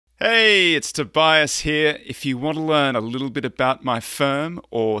Hey, it's Tobias here. If you want to learn a little bit about my firm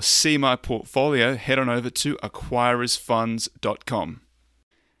or see my portfolio, head on over to acquirersfunds.com.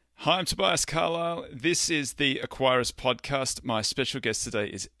 Hi, I'm Tobias Carlisle. This is the Acquirers Podcast. My special guest today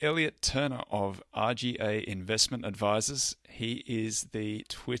is Elliot Turner of RGA Investment Advisors. He is the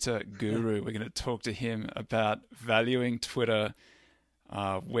Twitter guru. We're going to talk to him about valuing Twitter,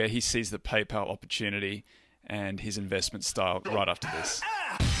 where he sees the PayPal opportunity, and his investment style right after this.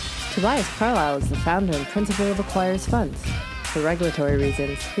 Tobias Carlisle is the founder and principal of Acquirers Funds. For regulatory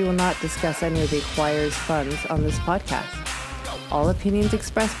reasons, he will not discuss any of the Acquirers Funds on this podcast. All opinions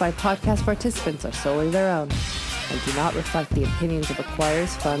expressed by podcast participants are solely their own and do not reflect the opinions of Acquirers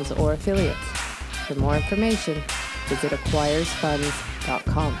Funds or affiliates. For more information, visit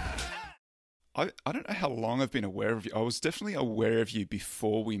acquirersfunds.com. I don't know how long I've been aware of you. I was definitely aware of you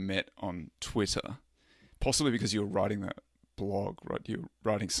before we met on Twitter, possibly because you were writing that blog, right? You're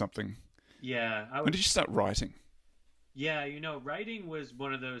writing something. Yeah. When did you start writing? Yeah, writing was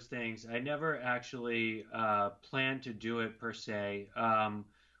one of those things. I never actually planned to do it per se.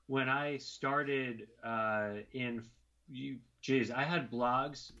 When I started I had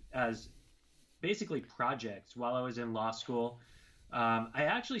blogs as basically projects while I was in law school. I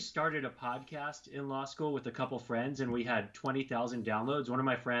actually started a podcast in law school with a couple friends, and we had 20,000 downloads. One of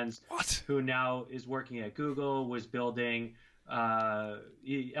my friends, who now is working at Google, was building. At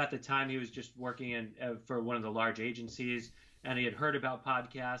the time, he was just working for one of the large agencies, and he had heard about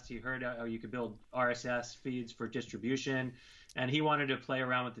podcasts. He heard how you could build RSS feeds for distribution, and he wanted to play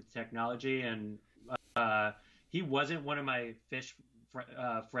around with the technology. And he wasn't one of my Fish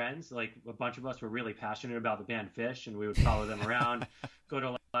friends. Like, a bunch of us were really passionate about the band Fish, and we would follow them around, go to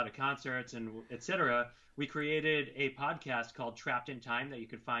a lot of concerts, and etc. We created a podcast called Trapped in Time that you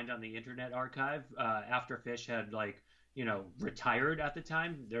could find on the Internet Archive after Fish had retired at the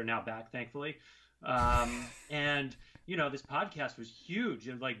time. They're now back, thankfully. And this podcast was huge.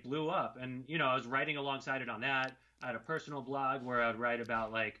 It blew up, and I was writing alongside it on that. I had a personal blog where I'd write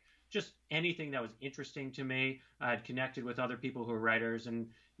about just anything that was interesting to me. I had connected with other people who were writers, and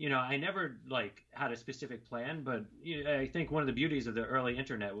I never had a specific plan, but I think one of the beauties of the early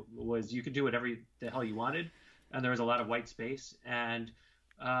internet was you could do whatever the hell you wanted, and there was a lot of white space. And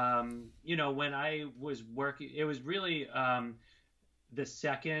when I was working, it was really the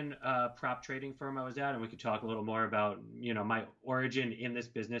second prop trading firm I was at, and we could talk a little more about my origin in this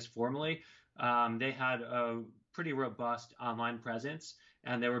business formally. They had a pretty robust online presence,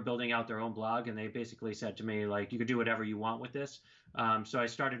 and they were building out their own blog, and they basically said to me, you could do whatever you want with this. So I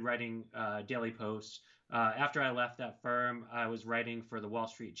started writing daily posts. After I left that firm, I was writing for the Wall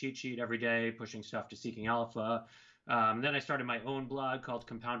Street Cheat Sheet every day, pushing stuff to Seeking Alpha. Then I started my own blog called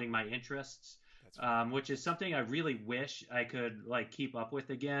Compounding My Interests, which is something I really wish I could keep up with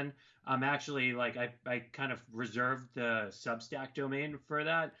again. I'm actually I kind of reserved the Substack domain for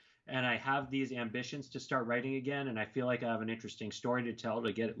that, and I have these ambitions to start writing again, and I feel like I have an interesting story to tell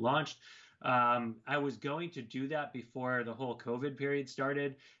to get it launched. I was going to do that before the whole COVID period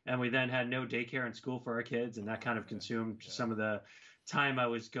started, and we then had no daycare and school for our kids, and that kind of consumed some of the time I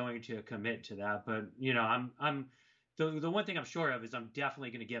was going to commit to that. But I'm the one thing I'm sure of is I'm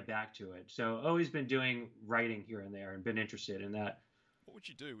definitely going to get back to it. So always been doing writing here and there and been interested in that. What would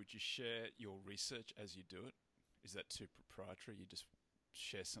you do? Would you share your research as you do it? Is that too proprietary? You just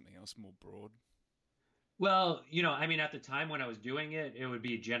share something else more broad? Well, at the time when I was doing it, it would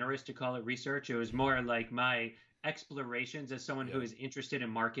be generous to call it research. It was more like my explorations as someone who is interested in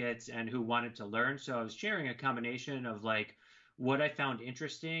markets and who wanted to learn. So I was sharing a combination of what I found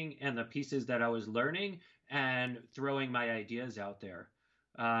interesting and the pieces that I was learning, and throwing my ideas out there.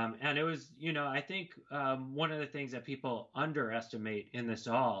 And it was, I think one of the things that people underestimate in this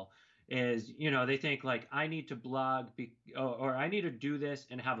all is, they think I need to blog or I need to do this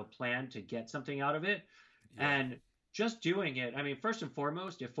and have a plan to get something out of it. Yeah. And just doing it, first and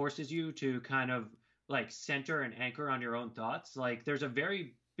foremost, it forces you to kind of center and anchor on your own thoughts. There's a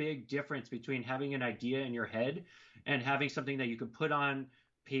very big difference between having an idea in your head and having something that you can put on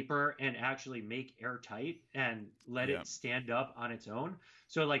paper and actually make airtight and let it stand up on its own.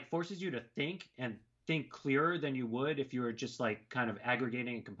 So forces you to think and think clearer than you would if you were just kind of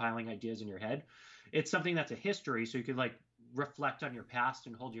aggregating and compiling ideas in your head. It's something that's a history, so you could reflect on your past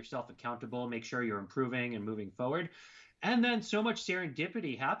and hold yourself accountable, make sure you're improving and moving forward. And then so much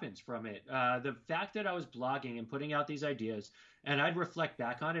serendipity happens from it. The fact that I was blogging and putting out these ideas, and I'd reflect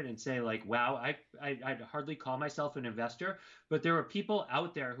back on it and say wow, I'd hardly call myself an investor, but there were people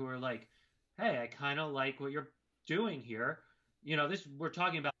out there who were hey, I kind of like what you're doing here. We're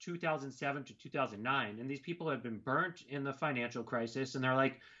talking about 2007 to 2009, and these people had been burnt in the financial crisis, and they're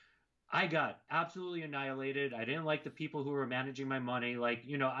I got absolutely annihilated. I didn't like the people who were managing my money. Like,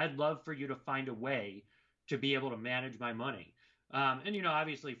 I'd love for you to find a way to be able to manage my money. And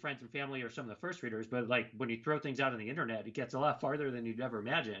obviously friends and family are some of the first readers, but like when you throw things out on the internet, it gets a lot farther than you'd ever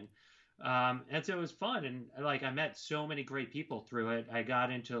imagine. And so it was fun. And like I met so many great people through it. I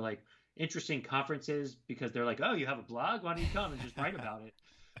got into like interesting conferences because they're like, oh, you have a blog? Why don't you come and just write about it?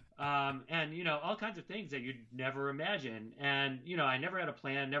 And all kinds of things that you'd never imagine. And I never had a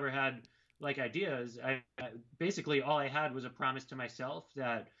plan, never had like ideas. Basically all I had was a promise to myself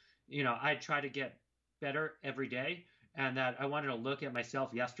that I'd try to get better every day, and that I wanted to look at myself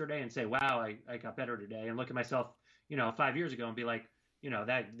yesterday and say, wow, I got better today, and look at myself 5 years ago and be like,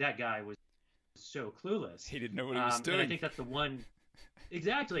 that guy was so clueless. He didn't know what he was doing. And I think that's the one.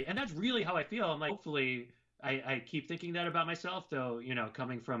 Exactly. And that's really how I feel. I'm like, hopefully I keep thinking that about myself, though,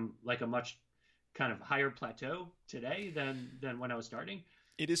 coming from like a much kind of higher plateau today than when I was starting.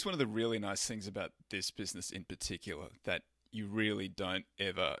 It is one of the really nice things about this business in particular, that you really don't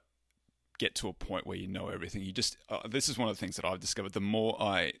ever get to a point where you know everything. You just, this is one of the things that I've discovered. The more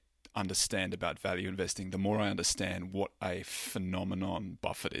I understand about value investing, the more I understand what a phenomenon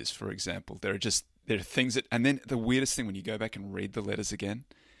Buffett is, for example. There are things that, and then the weirdest thing when you go back and read the letters again,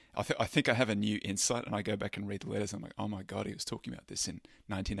 I think I have a new insight, and I go back and read the letters. And I'm like, oh my God, he was talking about this in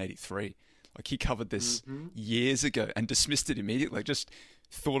 1983. Like he covered this years ago and dismissed it immediately. Like just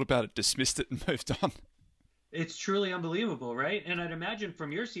thought about it, dismissed it, and moved on. It's truly unbelievable, right? And I'd imagine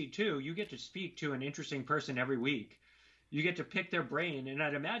from your seat too, you get to speak to an interesting person every week. You get to pick their brain, and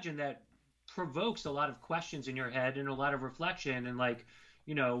I'd imagine that provokes a lot of questions in your head and a lot of reflection, and like,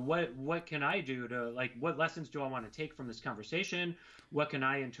 what can I do to, like, what lessons do I want to take from this conversation? What can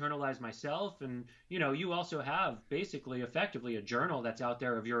I internalize myself? And you also have basically effectively a journal that's out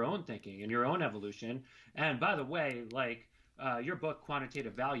there of your own thinking and your own evolution. And by the way, like, your book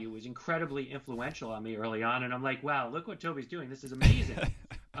Quantitative Value was incredibly influential on me early on, and I'm like, wow, look what Toby's doing. This is amazing.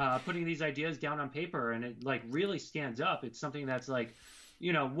 Putting these ideas down on paper, and it like really stands up. It's something that's like,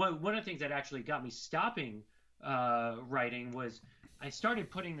 one of the things that actually got me stopping writing was I started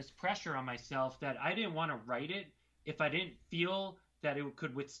putting this pressure on myself that I didn't want to write it if I didn't feel that it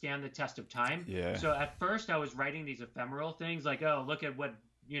could withstand the test of time. Yeah. So at first I was writing these ephemeral things like, oh, look at what,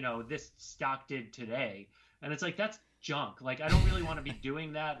 this stock did today. And it's like, that's junk. Like, I don't really want to be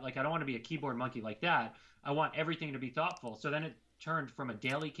doing that. Like, I don't want to be a keyboard monkey like that. I want everything to be thoughtful. So then it turned from a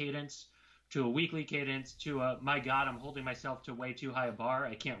daily cadence to a weekly cadence to a, my God, I'm holding myself to way too high a bar.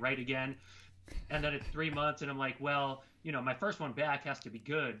 I can't write again. And then it's 3 months, and I'm like, well, my first one back has to be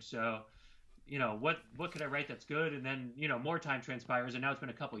good. So, what could I write that's good? And then, more time transpires, and now it's been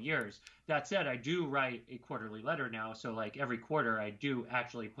a couple of years. That said, I do write a quarterly letter now. So like every quarter I do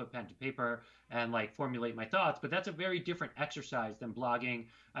actually put pen to paper and like formulate my thoughts, but that's a very different exercise than blogging.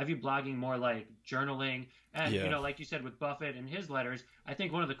 I view blogging more like journaling. And, like you said with Buffett and his letters, I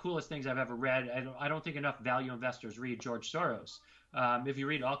think one of the coolest things I've ever read, I don't think enough value investors read George Soros. If you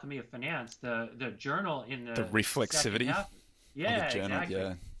read Alchemy of Finance, the journal in the reflexivity half, yeah, journal,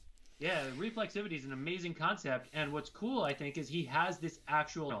 exactly. Yeah, reflexivity is an amazing concept. And what's cool, I think, is he has this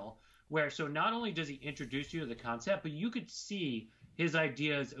actual where, so not only does he introduce you to the concept, but you could see his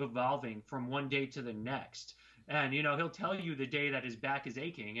ideas evolving from one day to the next. And, he'll tell you the day that his back is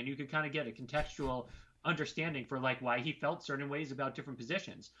aching, and you could kind of get a contextual understanding for like why he felt certain ways about different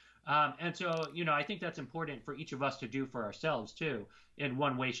positions. And so, I think that's important for each of us to do for ourselves too, in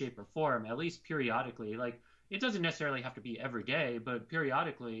one way, shape, or form, at least periodically. Like, it doesn't necessarily have to be every day, but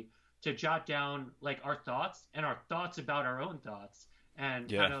periodically to jot down like our thoughts and our thoughts about our own thoughts, and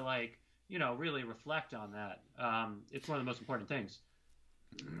kind of like, really reflect on that. It's one of the most important things.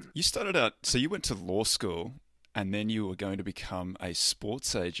 You started out, so you went to law school, and then you were going to become a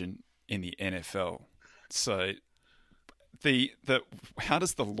sports agent in the NFL. So how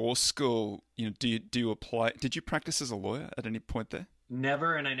does the law school, do you apply? Did you practice as a lawyer at any point there?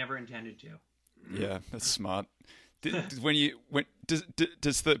 Never, and I never intended to. Yeah, that's smart. When you went,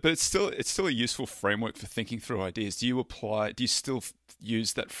 but it's still a useful framework for thinking through ideas. Do you still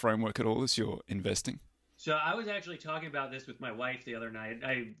use that framework at all as you're investing? So I was actually talking about this with my wife the other night.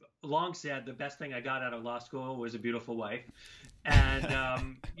 I long said the best thing I got out of law school was a beautiful wife.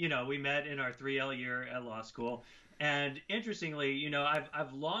 And, we met in our 3L year at law school. And interestingly,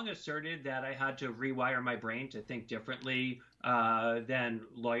 I've long asserted that I had to rewire my brain to think differently than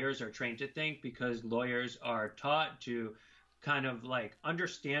lawyers are trained to think, because lawyers are taught to kind of like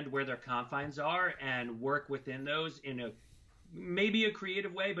understand where their confines are and work within those in maybe a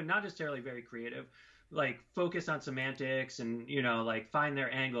creative way, but not necessarily very creative. Like focus on semantics and, like find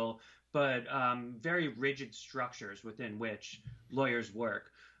their angle, but very rigid structures within which lawyers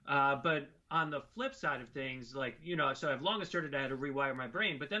work. But on the flip side of things, like, so I've long asserted I had to rewire my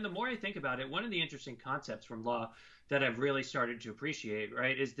brain. But then the more I think about it, one of the interesting concepts from law that I've really started to appreciate,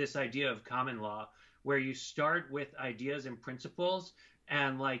 right, is this idea of common law, where you start with ideas and principles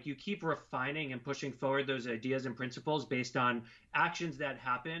and like you keep refining and pushing forward those ideas and principles based on actions that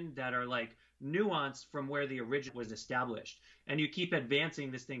happen that are like nuanced from where the original was established, and you keep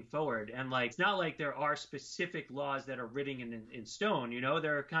advancing this thing forward. And like it's not like there are specific laws that are written in stone.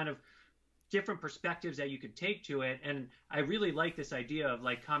 There are kind of different perspectives that you could take to it. And I really like this idea of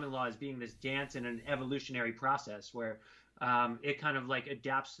like common law as being this dance in an evolutionary process where it kind of like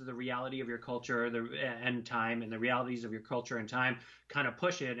adapts to the reality of your culture and time, and the realities of your culture and time kind of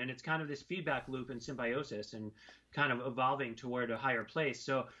push it. And it's kind of this feedback loop and symbiosis and kind of evolving toward a higher place.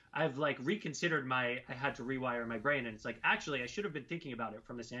 So I've like reconsidered I had to rewire my brain. And it's like, actually, I should have been thinking about it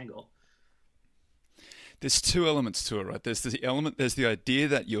from this angle. There's two elements to it, right? There's the idea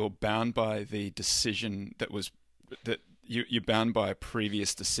that you're bound by the decision that you're bound by a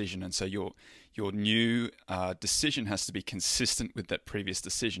previous decision, and so your new decision has to be consistent with that previous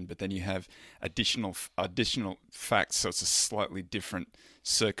decision. But then you have additional facts, so it's a slightly different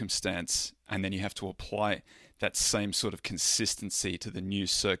circumstance, and then you have to apply that same sort of consistency to the new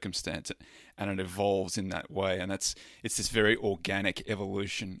circumstance, and it evolves in that way. And it's this very organic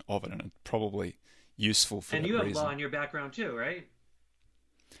evolution of it, and it probably useful for that reason. And you have law in your background too, right?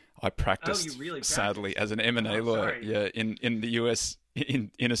 I practiced, you really practiced? Sadly, as an M&A lawyer. Yeah, in the US, in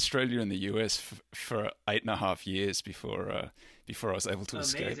Australia and the US for 8.5 years before I was able to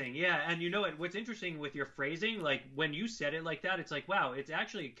escape. Amazing, yeah. And what's interesting with your phrasing, like when you said it like that, it's like, wow, it's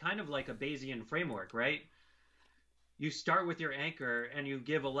actually kind of like a Bayesian framework, right? You start with your anchor and you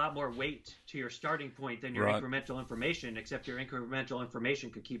give a lot more weight to your starting point than your incremental information, except your incremental information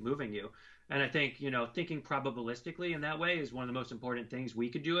could keep moving you. And I think, thinking probabilistically in that way is one of the most important things we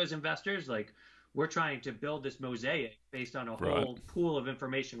could do as investors. Like we're trying to build this mosaic based on a whole pool of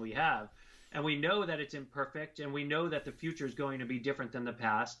information we have. And we know that it's imperfect, and we know that the future is going to be different than the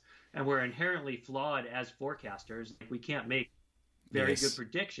past. And we're inherently flawed as forecasters. We can't make very good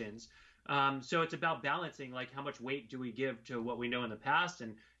predictions. So it's about balancing, like how much weight do we give to what we know in the past,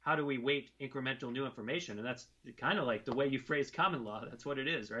 and how do we weight incremental new information? And that's kind of like the way you phrase common law. That's what it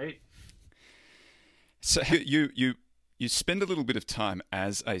is, right? So you spend a little bit of time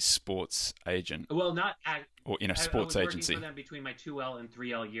as a sports agent. Well, or in a sports agency. I was working for them between my 2L and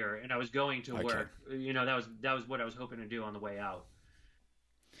 3L year, and I was going to work. That was what I was hoping to do on the way out.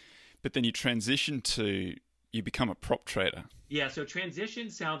 But then you become a prop trader. Yeah, so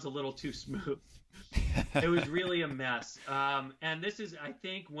transition sounds a little too smooth. It was really a mess. And this is, I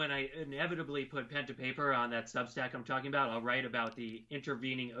think, when I inevitably put pen to paper on that Substack I'm talking about, I'll write about the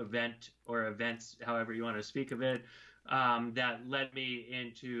intervening event or events, however you want to speak of it, that led me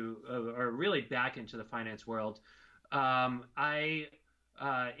into, or really back into the finance world. I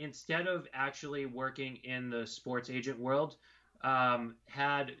instead of actually working in the sports agent world,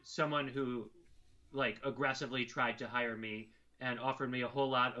 had someone who like aggressively tried to hire me and offered me a whole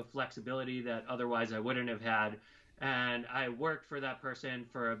lot of flexibility that otherwise I wouldn't have had. And I worked for that person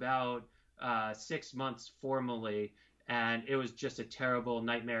for about 6 months formally, and it was just a terrible,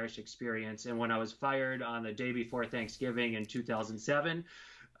 nightmarish experience. And when I was fired on the day before Thanksgiving in 2007,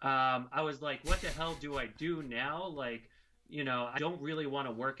 I was like, what the hell do I do now? Like, I don't really want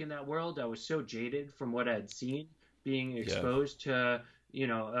to work in that world. I was so jaded from what I had seen, being exposed to,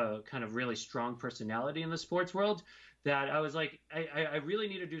 a kind of really strong personality in the sports world, that I was like, I really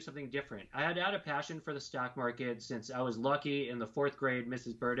need to do something different. I had had a passion for the stock market since I was lucky. In the 4th grade,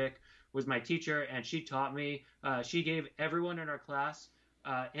 Mrs. Burdick was my teacher, and she taught me. She gave everyone in our class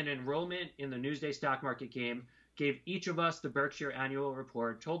an enrollment in the Newsday stock market game, gave each of us the Berkshire annual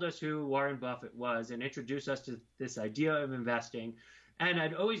report, told us who Warren Buffett was, and introduced us to this idea of investing. And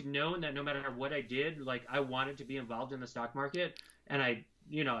I'd always known that no matter what I did, like I wanted to be involved in the stock market. And I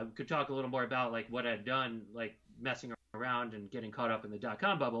could talk a little more about like what I'd done, like messing around and getting caught up in the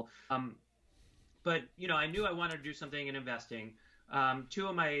dot-com bubble. But I knew I wanted to do something in investing. 2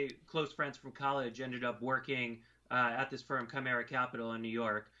 of my close friends from college ended up working at this firm, Chimera Capital in New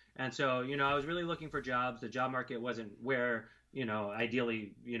York. And so, I was really looking for jobs. The job market wasn't where,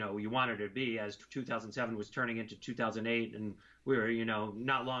 ideally, you wanted it to be, as 2007 was turning into 2008. And we were,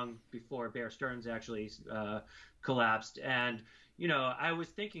 not long before Bear Stearns actually collapsed. And, I was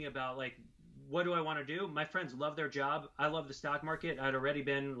thinking about, like, what do I want to do? My friends love their job. I love the stock market. I'd already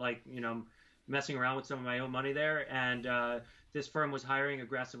been, like, messing around with some of my own money there. And this firm was hiring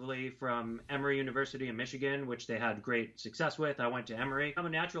aggressively from Emory University in Michigan, which they had great success with. I went to Emory. I'm a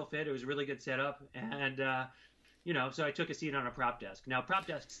natural fit. It was a really good setup. And So I took a seat on a prop desk. Now, prop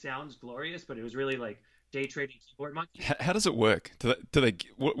desk sounds glorious, but it was really like day trading keyboard monkey. How does it work? What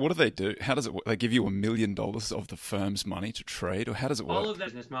do they do? How does it work? They give you $1 million of the firm's money to trade, or how does it work? All of the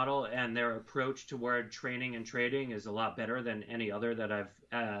business model and their approach toward training and trading is a lot better than any other that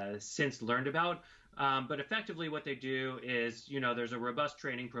I've since learned about. But effectively what they do is, there's a robust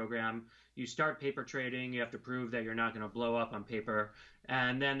training program. You start paper trading. You have to prove that you're not going to blow up on paper.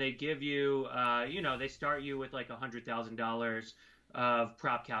 And then they give you, they start you with like $100,000 of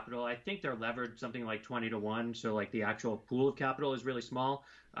prop capital. I think they're levered something like 20 to 1. So like the actual pool of capital is really small.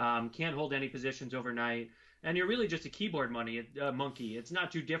 Can't hold any positions overnight. And you're really just a keyboard monkey. It's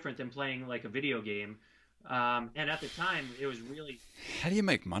not too different than playing like a video game. And at the time, it was really. How do you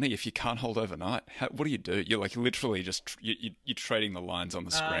make money if you can't hold overnight? What do you do? You're like literally just you're trading the lines on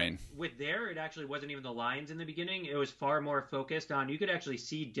the screen. It actually wasn't even the lines in the beginning. It was far more focused on, you could actually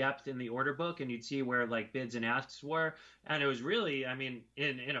see depth in the order book, and you'd see where like bids and asks were. And it was really, in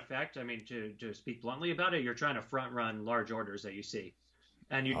effect, to speak bluntly about it, you're trying to front run large orders that you see.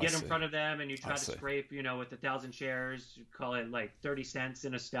 And you'd get in front of them and you try to scrape, with 1,000 shares, call it like 30 cents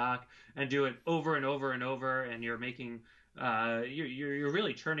in a stock, and do it over and over and over. And you're making, you're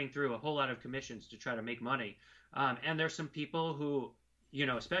really churning through a whole lot of commissions to try to make money. And there's some people who,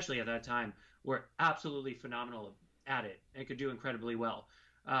 especially at that time, were absolutely phenomenal at it and could do incredibly well.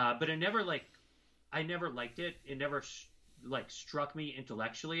 But I never liked it. It never struck me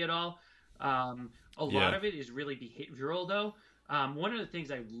intellectually at all. A lot of it is really behavioral though. One of the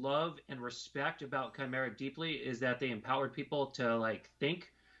things I love and respect about Chimeric deeply is that they empowered people to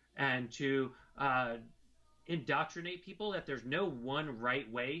think and to indoctrinate people that there's no one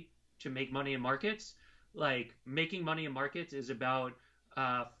right way to make money in markets. Like making money in markets is about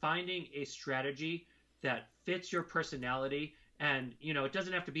finding a strategy that fits your personality. And, it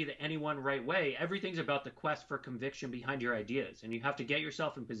doesn't have to be any one right way. Everything's about the quest for conviction behind your ideas. And you have to get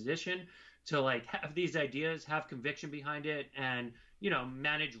yourself in position to have these ideas, have conviction behind it, and,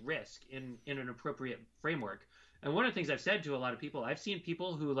 manage risk in an appropriate framework. And one of the things I've said to a lot of people, I've seen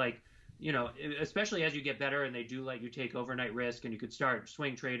people who especially as you get better and they do let you take overnight risk and you could start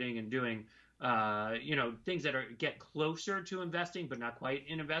swing trading and doing, things that get closer to investing, but not quite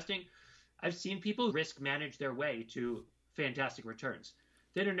in investing. I've seen people risk manage their way to fantastic returns.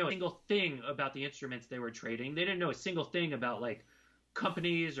 They didn't know a single thing about the instruments they were trading. They didn't know a single thing about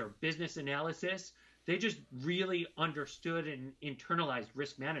companies or business analysis. They just really understood and internalized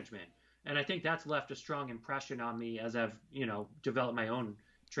risk management. And I think that's left a strong impression on me as I've, developed my own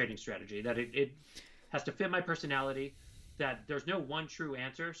trading strategy, that it has to fit my personality, that there's no one true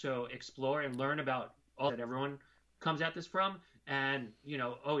answer. So explore and learn about all that everyone comes at this from, and,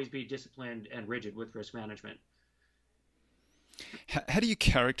 always be disciplined and rigid with risk management. How do you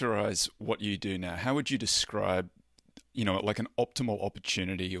characterize what you do now? How would you describe, like an optimal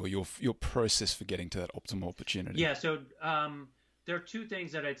opportunity, or your process for getting to that optimal opportunity? Yeah, so there are two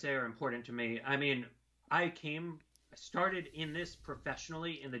things that I'd say are important to me. I started in this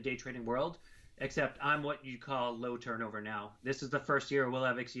professionally in the day trading world, except I'm what you call low turnover now. This is the first year we'll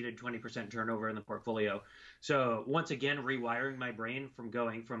have exceeded 20% turnover in the portfolio. So once again, rewiring my brain from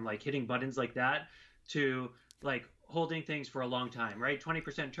going from hitting buttons like that to holding things for a long time, right?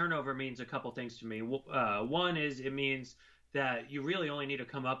 20% turnover means a couple things to me. One is it means that you really only need to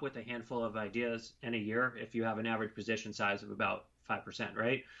come up with a handful of ideas in a year if you have an average position size of about 5%,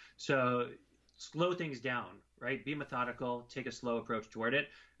 right? So slow things down, right? Be methodical, take a slow approach toward it.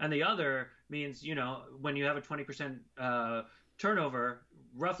 And the other means, when you have a 20% turnover,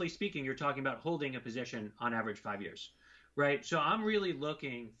 roughly speaking, you're talking about holding a position on average 5 years. Right. So I'm really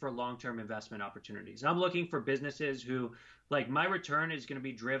looking for long-term investment opportunities. I'm looking for businesses who, my return is going to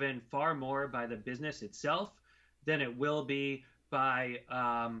be driven far more by the business itself than it will be by,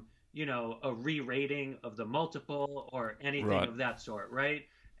 a re-rating of the multiple or anything of that sort. Right.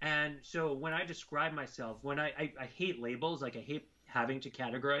 And so when I describe myself, when I hate labels, I hate having to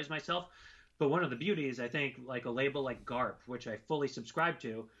categorize myself. But one of the beauties, I think, a label like GARP, which I fully subscribe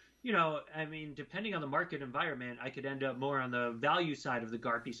to, depending on the market environment, I could end up more on the value side of the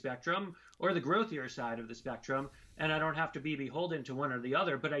GARPy spectrum or the growthier side of the spectrum. And I don't have to be beholden to one or the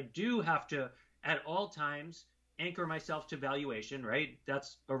other, but I do have to, at all times, anchor myself to valuation, right?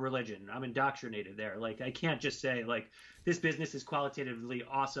 That's a religion. I'm indoctrinated there. I can't just say, this business is qualitatively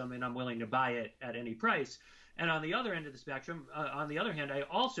awesome and I'm willing to buy it at any price. And on the other end of the spectrum, on the other hand, I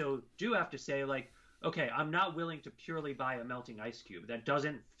also do have to say, okay, I'm not willing to purely buy a melting ice cube. That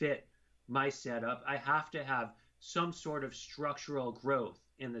doesn't fit my setup. I have to have some sort of structural growth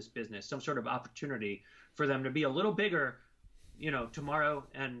in this business, some sort of opportunity for them to be a little bigger, tomorrow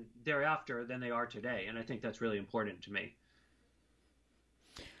and thereafter than they are today. And I think that's really important to me.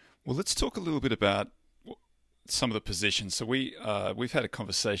 Well, let's talk a little bit about some of the positions. So we've had a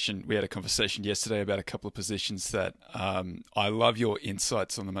conversation. We had a conversation yesterday about a couple of positions that I love your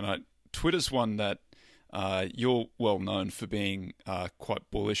insights on them. And Twitter's one that you're well known for being quite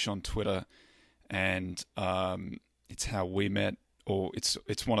bullish on Twitter, and it's how we met. Or it's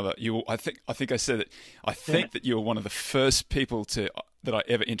one of the I think I said that I think that you were one of the first people that I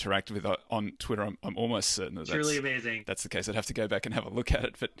ever interacted with on Twitter. I'm almost certain that's truly amazing. That's the case. I'd have to go back and have a look at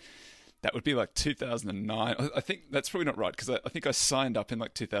it, but that would be like 2009. I think that's probably not right, because I think I signed up in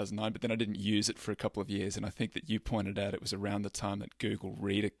like 2009, but then I didn't use it for a couple of years. And I think that you pointed out it was around the time that Google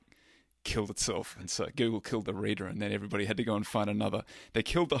Reader killed itself, and so Google killed the reader, and then everybody had to go and find another. They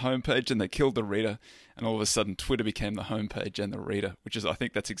killed the homepage and they killed the reader, and all of a sudden Twitter became the homepage and the reader, which is, I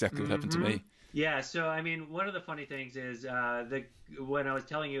think that's exactly what happened to me. Yeah, so I mean, one of the funny things is when I was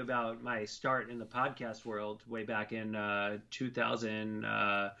telling you about my start in the podcast world way back in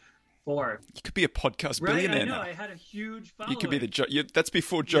 2004. You could be a podcast billionaire. Right, I know. Now. I had a huge following. You could be that's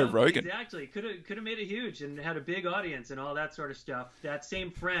before Joe Rogan. Exactly. Could have made it huge and had a big audience and all that sort of stuff. That same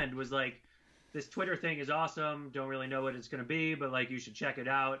friend was like, "This Twitter thing is awesome. Don't really know what it's going to be, but like you should check it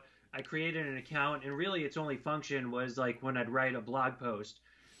out." I created an account, and really its only function was like when I'd write a blog post,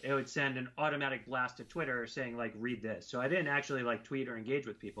 it would send an automatic blast to Twitter saying like, "Read this." So I didn't actually like tweet or engage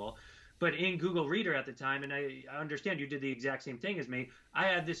with people. But in Google Reader at the time, and I understand you did the exact same thing as me, I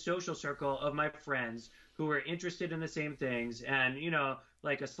had this social circle of my friends who were interested in the same things, and,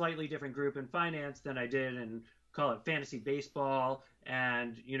 like a slightly different group in finance than I did in, call it fantasy baseball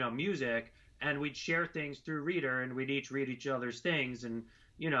and, music. And we'd share things through Reader, and we'd each read each other's things. And,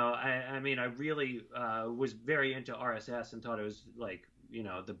 I really was very into RSS and thought it was like,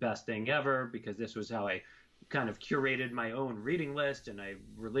 the best thing ever, because this was how I kind of curated my own reading list, and I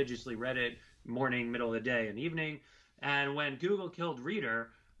religiously read it morning, middle of the day, and evening. And when Google killed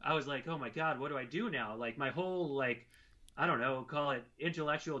Reader, I was like, oh my God, what do I do now? Like my whole, I don't know, call it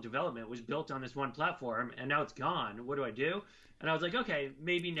intellectual development was built on this one platform, and now it's gone. What do I do? And I was like, okay,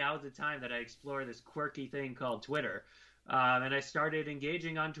 maybe now is the time that I explore this quirky thing called Twitter. And I started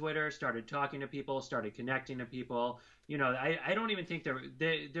engaging on Twitter, started talking to people, started connecting to people. I don't even think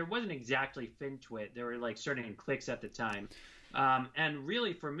there wasn't exactly FinTwit. There were like certain clicks at the time. And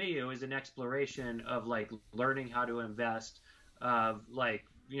really for me, it was an exploration of like learning how to invest, of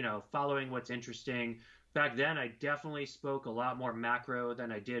following what's interesting. Back then, I definitely spoke a lot more macro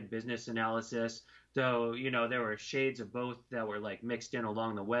than I did business analysis, though, there were shades of both that were like mixed in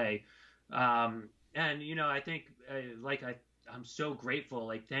along the way. And, I think I'm so grateful.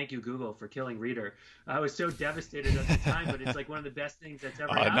 Like, thank you, Google, for killing Reader. I was so devastated at the time, but it's like one of the best things that's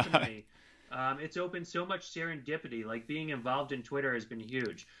ever happened to me. It's opened so much serendipity. Like being involved in Twitter has been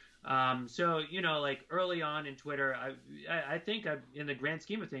huge. So, like early on in Twitter, I think in the grand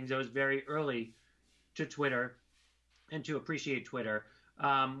scheme of things, I was very early to Twitter and to appreciate Twitter.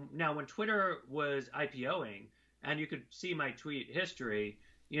 Now, when Twitter was IPOing and you could see my tweet history,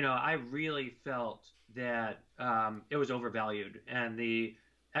 I really felt that it was overvalued, and the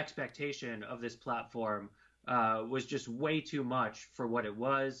expectation of this platform was just way too much for what it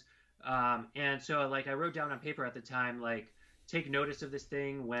was. And so I wrote down on paper at the time, take notice of this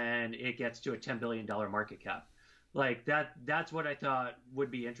thing when it gets to a $10 billion market cap. That's what I thought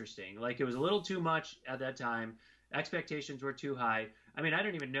would be interesting. It was a little too much at that time. Expectations were too high. I mean, I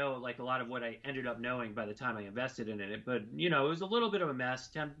don't even know a lot of what I ended up knowing by the time I invested in it, but it was a little bit of a mess.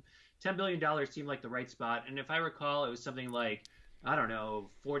 $10 billion seemed like the right spot. And if I recall, it was something like, I don't know,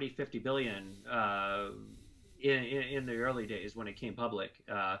 40, 50 billion in the early days when it came public.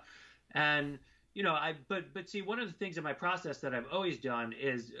 And but see, one of the things in my process that I've always done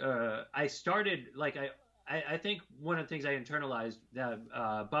is I started I think one of the things I internalized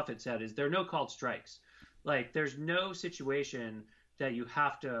that Buffett said is there are no called strikes. There's no situation that you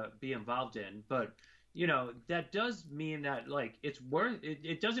have to be involved in, but that does mean that it's worth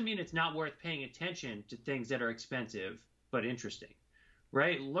it doesn't mean it's not worth paying attention to things that are expensive but interesting,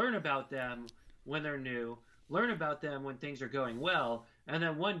 right? Learn about them when they're new, learn about them when things are going well, and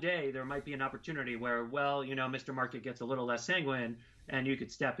then one day there might be an opportunity where, Mr. Market gets a little less sanguine and you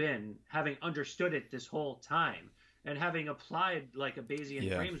could step in, having understood it this whole time and having applied a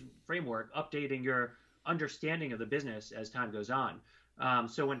Bayesian framework, updating your understanding of the business as time goes on.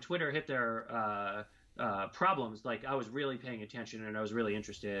 So when Twitter hit their problems, I was really paying attention and I was really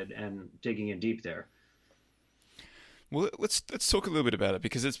interested and digging in deep there. Well, let's talk a little bit about it,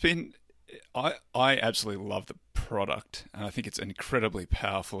 because it's been I absolutely love the product, and I think it's incredibly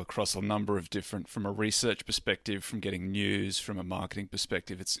powerful across a number of different, from a research perspective, from getting news, from a marketing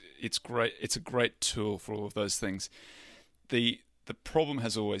perspective. It's great. It's a great tool for all of those things. The problem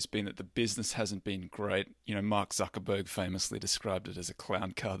has always been that the business hasn't been great. You know, Mark Zuckerberg famously described it as a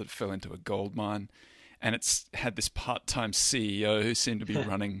clown car that fell into a gold mine, and it's had this part-time CEO who seemed to be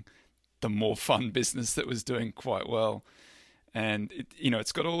running the more fun business that was doing quite well. And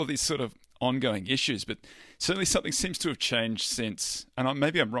it's got all of these sort of ongoing issues, but certainly something seems to have changed since. And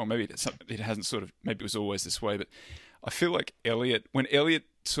maybe I'm wrong. Maybe it hasn't sort of. Maybe it was always this way. But I feel like when Elliot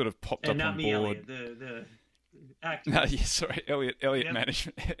sort of popped up on board. Elliot, the actor. No, yeah, sorry, Elliot Yep.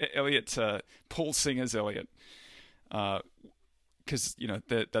 management, Elliot, Paul Singer's Elliot, because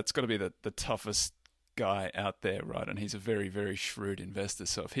that's got to be the toughest guy out there, right? And he's a very, very shrewd investor.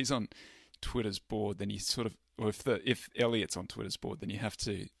 So if he's on Twitter's board, then you sort of, or if Elliot's on Twitter's board, then you have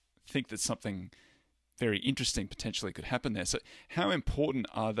to think that something very interesting potentially could happen there. So how important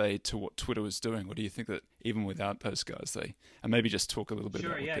are they to what Twitter was doing? Or do you think that even without those guys, and maybe just talk a little bit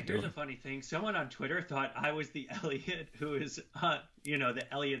about what they're doing? Here's a funny thing. Someone on Twitter thought I was the Elliot who is, the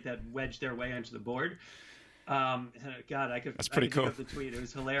Elliot that wedged their way onto the board. God, That's pretty cool. Think of the tweet. It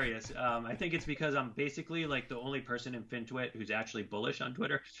was hilarious. I think it's because I'm basically like the only person in FinTwit who's actually bullish on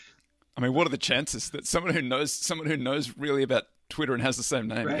Twitter. I mean, what are the chances that someone who knows really about Twitter and has the same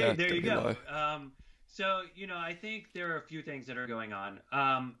name? Right, there you go. So, I think there are a few things that are going on.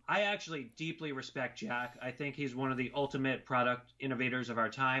 I actually deeply respect Jack. I think he's one of the ultimate product innovators of our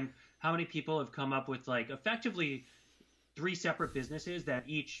time. How many people have come up with effectively 3 separate businesses that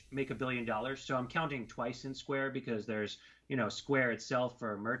each make $1 billion? So I'm counting twice in Square because there's, Square itself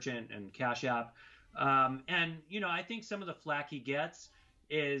for merchant and Cash App. I think some of the flack he gets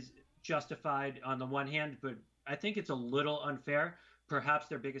is justified on the one hand, but I think it's a little unfair. Perhaps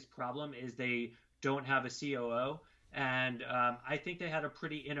their biggest problem is they don't have a COO, and I think they had a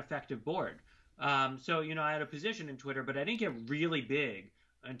pretty ineffective board. So I had a position in Twitter, but I didn't get really big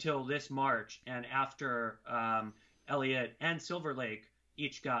until this March, and after Elliot and Silver Lake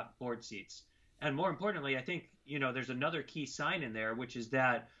each got board seats. And more importantly, I think there's another key sign in there, which is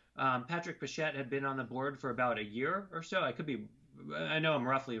that Patrick Pichette had been on the board for about a year or so. I know I'm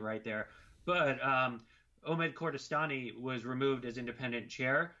roughly right there, but Omid Kordestani was removed as independent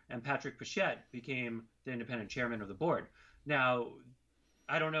chair, and Patrick Pichette became the independent chairman of the board. Now,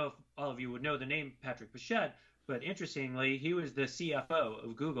 I don't know if all of you would know the name Patrick Pichette, but interestingly, he was the CFO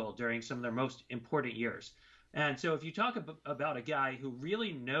of Google during some of their most important years. And so if you talk about a guy who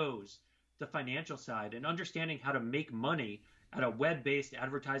really knows the financial side and understanding how to make money at a web-based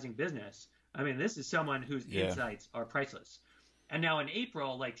advertising business, I mean, this is someone whose insights are priceless. And now in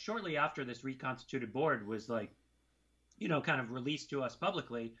April, shortly after this reconstituted board was kind of released to us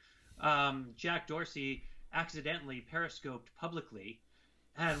publicly, Jack Dorsey accidentally periscoped publicly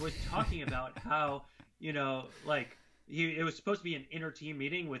and was talking about how, it was supposed to be an inter-team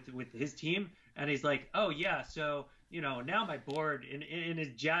meeting with his team. And he's like, oh, yeah, so, now my board, in his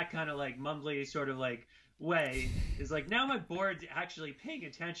Jack kind of mumbly sort of way, is now my board's actually paying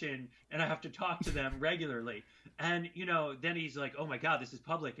attention and I have to talk to them regularly. And, then he's like, oh, my God, this is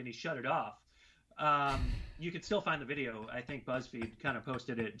public. And he shut it off. You could still find the video. I think BuzzFeed kind of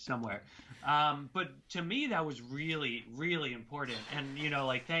posted it somewhere. But to me, that was really, really important. And,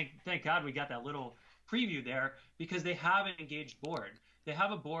 thank God we got that little preview there because they have an engaged board. They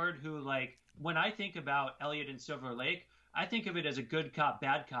have a board who, when I think about Elliot and Silver Lake, I think of it as a good cop,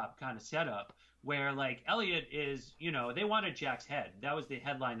 bad cop kind of setup where Elliot is, they wanted Jack's head. That was the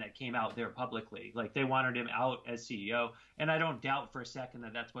headline that came out there publicly. They wanted him out as CEO. And I don't doubt for a second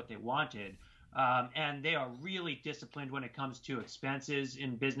that that's what they wanted. And they are really disciplined when it comes to expenses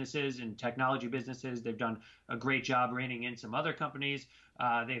in businesses and technology businesses. They've done a great job reining in some other companies.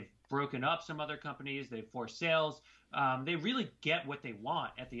 They've broken up some other companies. They've forced sales. They really get what they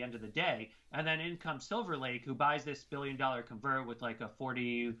want at the end of the day. And then in comes Silver Lake, who buys this $1 billion convert with a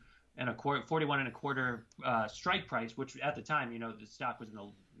 41 and a quarter strike price, which at the time, the stock was in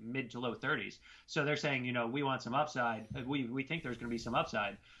the mid to low 30s. So they're saying, we want some upside. We think there's going to be some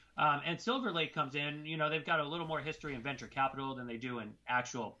upside. And Silver Lake comes in, they've got a little more history in venture capital than they do in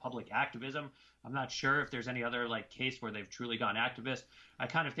actual public activism. I'm not sure if there's any other case where they've truly gone activist. I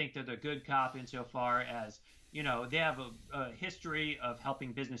kind of think they're the good cop insofar as, they have a history of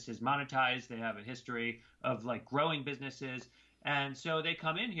helping businesses monetize. They have a history of growing businesses. And so they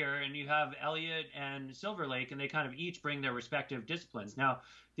come in here and you have Elliot and Silver Lake, and they kind of each bring their respective disciplines. Now,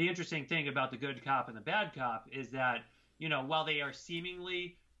 the interesting thing about the good cop and the bad cop is that, while they are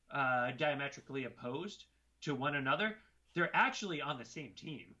seemingly diametrically opposed to one another, they're actually on the same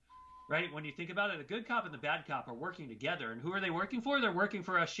team, right? When you think about it, the good cop and the bad cop are working together. And who are they working for? They're working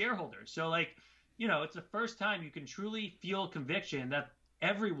for us shareholders. So like, it's the first time you can truly feel conviction that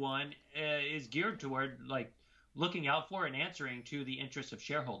everyone is geared toward like looking out for and answering to the interests of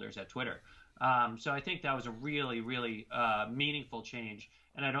shareholders at Twitter. So I think that was a really, really meaningful change.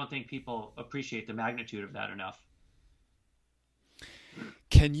 And I don't think people appreciate the magnitude of that enough.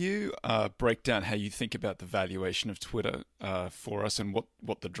 Can you break down how you think about the valuation of Twitter for us, and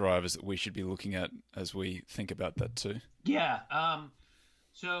what the drivers that we should be looking at as we think about that too? Yeah.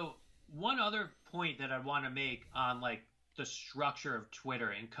 So one other point that I want to make on like the structure of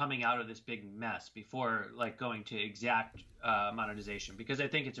Twitter and coming out of this big mess before like going to exact monetization, because I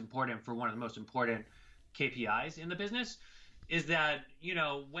think it's important for one of the most important KPIs in the business, is that,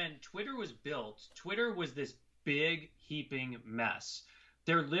 when Twitter was built, Twitter was this big heaping mess.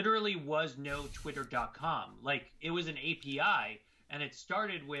 There literally was no twitter.com. Like, it was an API, and it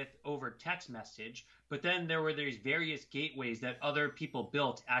started with over text message, but then there were these various gateways that other people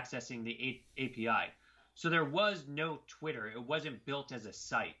built accessing the API. So there was no Twitter. It wasn't built as a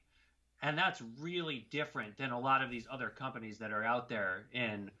site. And that's really different than a lot of these other companies that are out there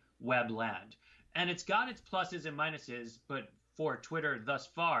in web land. And it's got its pluses and minuses, but for Twitter thus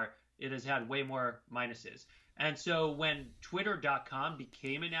far, it has had way more minuses. And so when twitter.com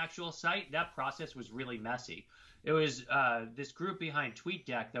became an actual site, that process was really messy. It was this group behind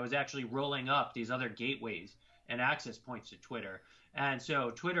TweetDeck that was actually rolling up these other gateways and access points to Twitter. And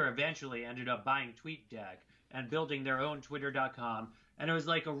so Twitter eventually ended up buying TweetDeck and building their own twitter.com. And it was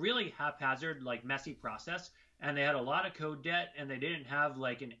like a really haphazard, like messy process. And they had a lot of code debt, and they didn't have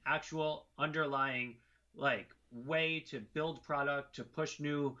like an actual underlying like way to build product, to push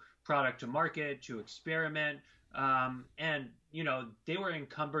new product to market, to experiment. And, they were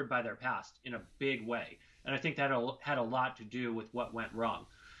encumbered by their past in a big way. And I think that had a lot to do with what went wrong.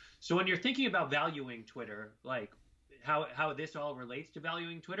 So when you're thinking about valuing Twitter, like how this all relates to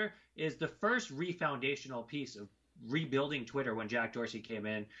valuing Twitter is the first refoundational piece of rebuilding Twitter when Jack Dorsey came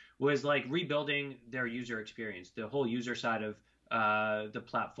in was like rebuilding their user experience, the whole user side of the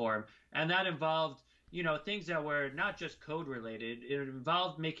platform. And that involved, things that were not just code related. It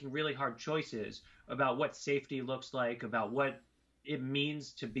involved making really hard choices about what safety looks like, about what it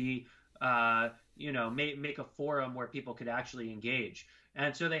means to be, make a forum where people could actually engage.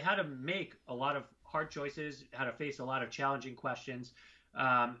 And so they had to make a lot of hard choices, had to face a lot of challenging questions,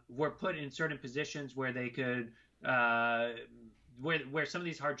 were put in certain positions where they could, where some of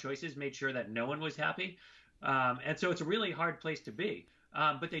these hard choices made sure that no one was happy. And so it's a really hard place to be.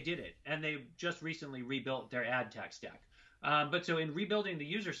 But they did it, and they just recently rebuilt their ad tech stack. But so in rebuilding the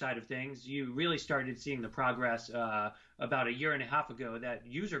user side of things, you really started seeing the progress about a year and a half ago that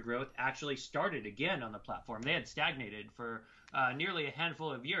user growth actually started again on the platform. They had stagnated for nearly a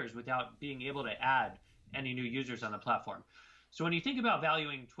handful of years without being able to add any new users on the platform. So when you think about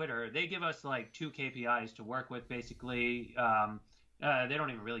valuing Twitter, they give us like two KPIs to work with, basically. They don't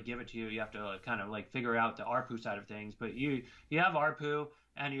even really give it to you. You have to kind of like figure out the ARPU side of things. But you have ARPU,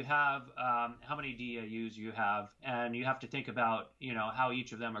 and you have how many DAUs you have, and you have to think about how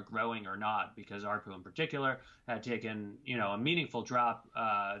each of them are growing or not, because ARPU in particular had taken a meaningful drop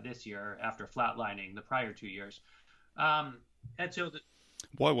this year after flatlining the prior 2 years. And so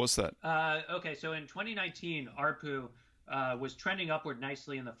why was that? Okay, so in 2019, ARPU was trending upward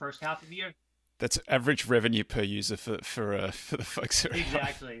nicely in the first half of the year. That's average revenue per user for the folks who are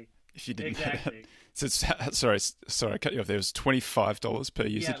exactly. If you didn't exactly. know that. So it's, sorry, I cut you off. There was $25 per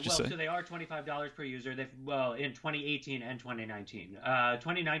user. Yeah, did you say? So they are $25 per user. In 2018 and 2019.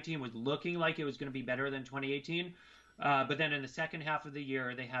 2019 was looking like it was going to be better than 2018. But then in the second half of the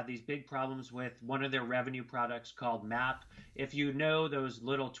year, they had these big problems with one of their revenue products called MAP. If you know those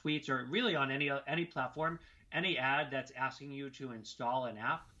little tweets, or really on any platform, any ad that's asking you to install an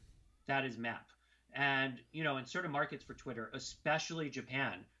app, that is MAP. And, in certain markets for Twitter, especially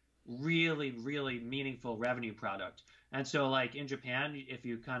Japan, really, really meaningful revenue product. And so like in Japan, if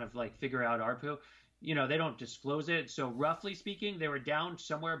you kind of like figure out ARPU, they don't disclose it. So roughly speaking, they were down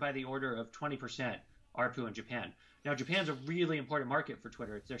somewhere by the order of 20% ARPU in Japan. Now, Japan's a really important market for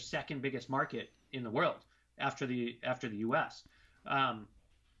Twitter. It's their second biggest market in the world after the US.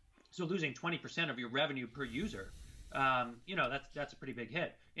 So losing 20% of your revenue per user, that's a pretty big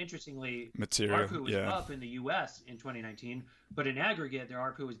hit. Interestingly, ARPU was up in the U.S. in 2019, but in aggregate, their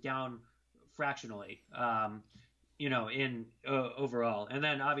ARPU was down fractionally, in overall. And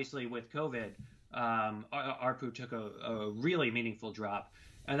then obviously with COVID, ARPU took a really meaningful drop.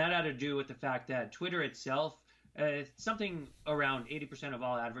 And that had to do with the fact that Twitter itself, something around 80% of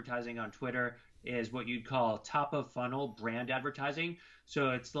all advertising on Twitter is what you'd call top of funnel brand advertising.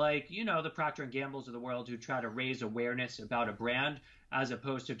 So it's like, the Procter and Gambles of the world who try to raise awareness about a brand as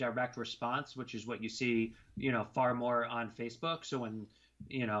opposed to direct response, which is what you see, far more on Facebook. So when,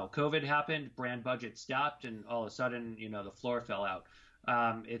 COVID happened, brand budget stopped, and all of a sudden, the floor fell out.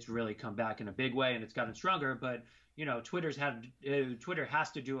 It's really come back in a big way, and it's gotten stronger. But Twitter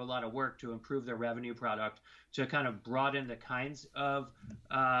has to do a lot of work to improve their revenue product to kind of broaden the kinds of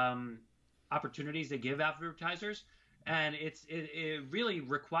opportunities they give advertisers. And it really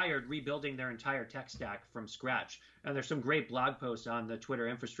required rebuilding their entire tech stack from scratch. And there's some great blog posts on the Twitter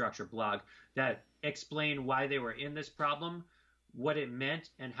infrastructure blog that explain why they were in this problem, what it meant,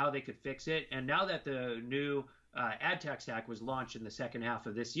 and how they could fix it. And now that the new ad tech stack was launched in the second half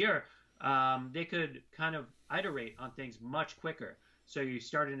of this year, they could kind of iterate on things much quicker. So you're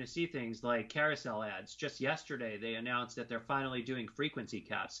starting to see things like carousel ads. Just yesterday, they announced that they're finally doing frequency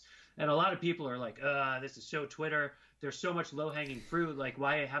caps. And a lot of people are like, this is so Twitter. There's so much low-hanging fruit. Like,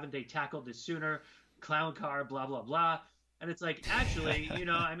 why haven't they tackled this sooner? Clown car, blah, blah, blah. And it's like, actually,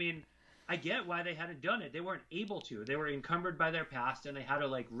 I get why they hadn't done it. They weren't able to. They were encumbered by their past, and they had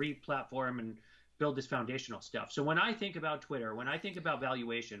to, re-platform and build this foundational stuff. So when I think about Twitter, when I think about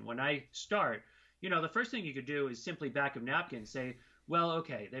valuation, when I start, the first thing you could do is simply back of napkin say, well,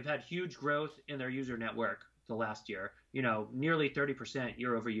 okay, they've had huge growth in their user network the last year, nearly 30%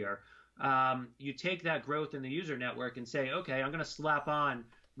 year over year. You take that growth in the user network and say, okay, I'm going to slap on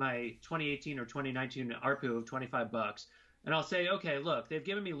my 2018 or 2019 ARPU of $25. And I'll say, okay, look, they've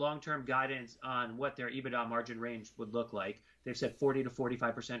given me long-term guidance on what their EBITDA margin range would look like. They've said 40 to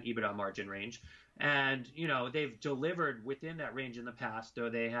 45% EBITDA margin range. And, they've delivered within that range in the past, though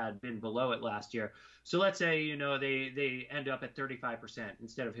they had been below it last year. So let's say, they end up at 35%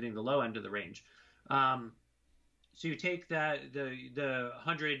 instead of hitting the low end of the range. So you take that, the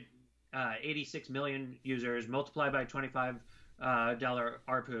 186 million users, multiply by $25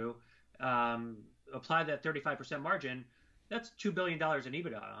 ARPU, apply that 35% margin, that's $2 billion in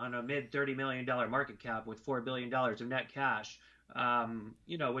EBITDA on a mid $30 million market cap with $4 billion of net cash,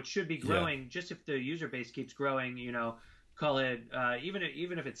 which should be growing just if the user base keeps growing, call it,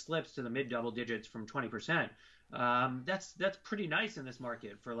 even if it slips to the mid double digits from 20%. That's pretty nice in this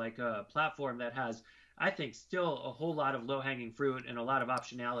market for like a platform that has, I think, still a whole lot of low-hanging fruit and a lot of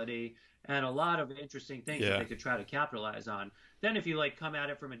optionality and a lot of interesting things that they could try to capitalize on. Then if you come at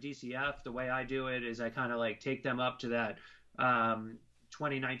it from a DCF, the way I do it is I kind of take them up to that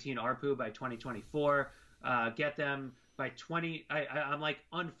 2019 ARPU by 2024, get them by 20. I'm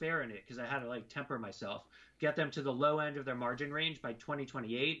unfair in it because I had to temper myself. Get them to the low end of their margin range by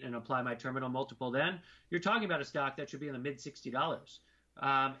 2028 and apply my terminal multiple then. You're talking about a stock that should be in the mid $60.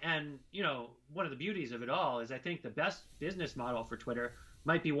 And, one of the beauties of it all is I think the best business model for Twitter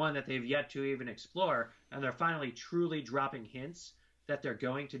might be one that they've yet to even explore. And they're finally truly dropping hints that they're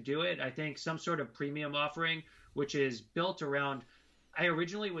going to do it. I think some sort of premium offering, which is built around, I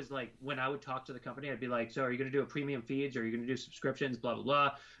originally was when I would talk to the company, I'd be like, so are you going to do a premium feeds? Or are you going to do subscriptions, blah, blah,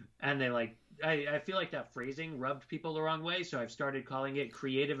 blah. And they I feel like that phrasing rubbed people the wrong way. So I've started calling it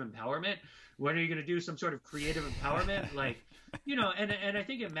creative empowerment. When are you going to do some sort of creative empowerment? And I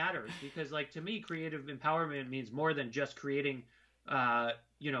think it matters because to me, creative empowerment means more than just creating, a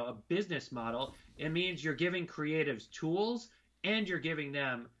business model. It means you're giving creatives tools and you're giving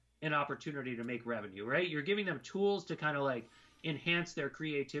them an opportunity to make revenue, right? You're giving them tools to kind of enhance their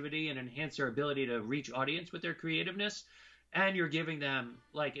creativity and enhance their ability to reach audience with their creativeness. And you're giving them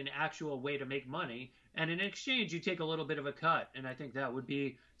an actual way to make money. And in exchange, you take a little bit of a cut. And I think that would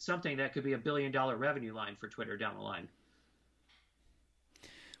be something that could be $1 billion revenue line for Twitter down the line.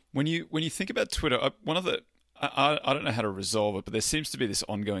 When you think about Twitter, one of the I don't know how to resolve it, but there seems to be this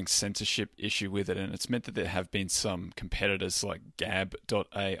ongoing censorship issue with it, and it's meant that there have been some competitors like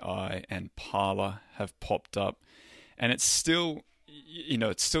Gab.ai and Parler have popped up, and it's still,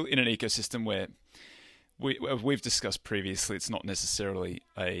 it's still in an ecosystem where we've discussed previously. It's not necessarily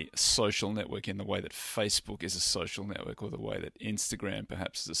a social network in the way that Facebook is a social network, or the way that Instagram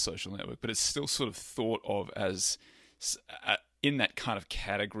perhaps is a social network, but it's still sort of thought of as in that kind of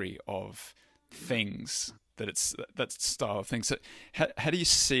category of things. That style of things. So how do you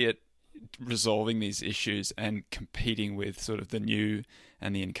see it resolving these issues and competing with sort of the new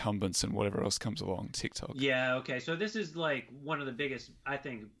and the incumbents and whatever else comes along, TikTok? Yeah, okay. So this is one of the biggest, I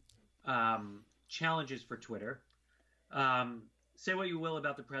think, challenges for Twitter. Say what you will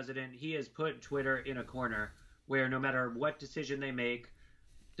about the president. He has put Twitter in a corner where no matter what decision they make,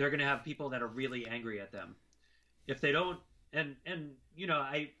 they're going to have people that are really angry at them. If they don't,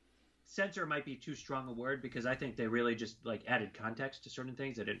 censor might be too strong a word because I think they really just added context to certain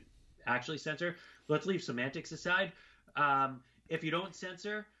things. They didn't actually censor. Let's leave semantics aside. If you don't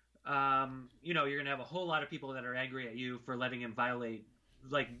censor, you're going to have a whole lot of people that are angry at you for letting him violate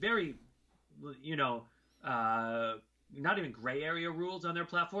like very, not even gray area rules on their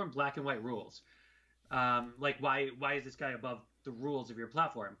platform, black and white rules. Like why is this guy above the rules of your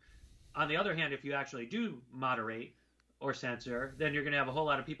platform? On the other hand, if you actually do moderate or censor, then you're going to have a whole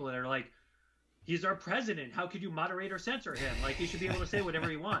lot of people that are like, he's our president. How could you moderate or censor him? Like, he should be able to say whatever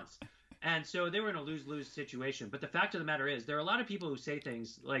he wants. And so they were in a lose-lose situation. But the fact of the matter is, there are a lot of people who say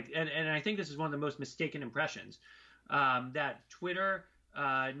things like, and I think this is one of the most mistaken impressions, that Twitter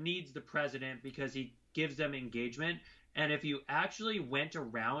needs the president because he gives them engagement. And if you actually went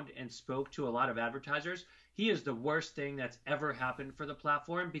around and spoke to a lot of advertisers, he is the worst thing that's ever happened for the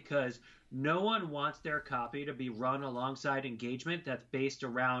platform, because no one wants their copy to be run alongside engagement that's based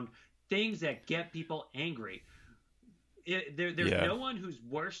around things that get people angry. There's no one who's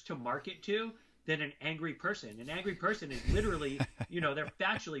worse to market to than an angry person. An angry person is literally, they're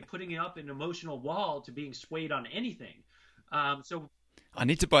factually putting up an emotional wall to being swayed on anything. So I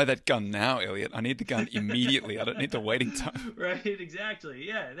need to buy that gun now, Elliot. I need the gun immediately. I don't need the waiting time. Right, exactly.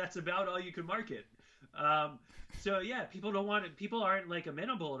 Yeah, that's about all you can market. So yeah, people aren't like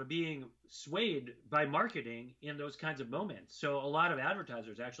amenable to being swayed by marketing in those kinds of moments. So a lot of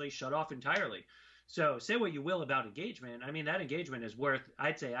advertisers actually shut off entirely. So say what you will about engagement. I mean, that engagement is worth,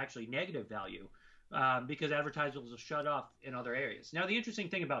 I'd say, actually negative value, because advertisers will shut off in other areas. Now, the interesting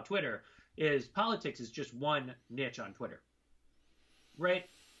thing about Twitter is politics is just one niche on Twitter, right?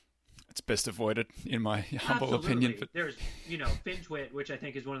 It's best avoided, in my humble opinion. But there's, FinTwit, which I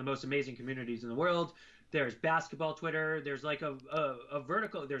think is one of the most amazing communities in the world. There's basketball Twitter. There's like a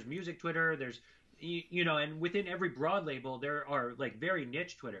vertical. There's music Twitter. There's, and within every broad label, there are like very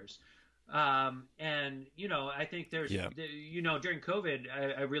niche Twitters. And, I think there's, during COVID,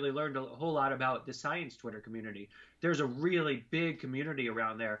 I really learned a whole lot about the science Twitter community. There's a really big community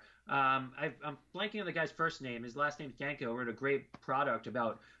around there. I'm blanking on the guy's first name. His last name's Danko. Wrote a great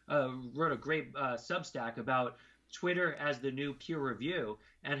Substack about Twitter as the new peer review,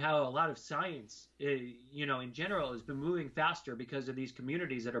 and how a lot of science, in general, has been moving faster because of these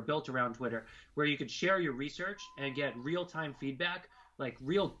communities that are built around Twitter, where you could share your research and get real-time feedback, like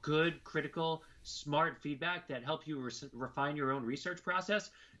real good, critical, smart feedback that help you refine your own research process.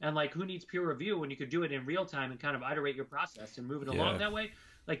 And like, who needs peer review when you could do it in real time and kind of iterate your process and move it along that way?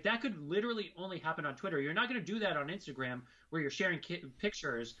 Like, that could literally only happen on Twitter. You're not going to do that on Instagram, where you're sharing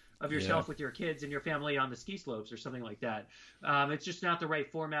pictures of yourself with your kids and your family on the ski slopes or something like that. It's just not the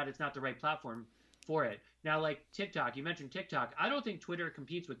right format. It's not the right platform for it. Now, like TikTok, you mentioned TikTok. I don't think Twitter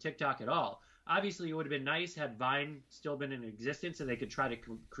competes with TikTok at all. Obviously, it would have been nice had Vine still been in existence and they could try to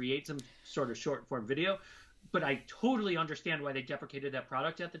create some sort of short form video. But I totally understand why they deprecated that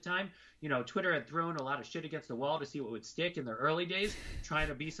product at the time. Twitter had thrown a lot of shit against the wall to see what would stick in their early days, trying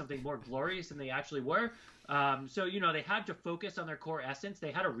to be something more glorious than they actually were. So they had to focus on their core essence.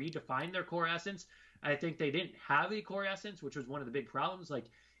 They had to redefine their core essence. I think they didn't have a core essence, which was one of the big problems. Like,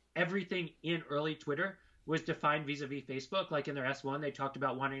 everything in early Twitter was defined vis-a-vis Facebook. Like in their S1, they talked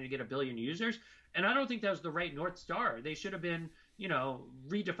about wanting to get 1 billion users. And I don't think that was the right North Star. They should have been,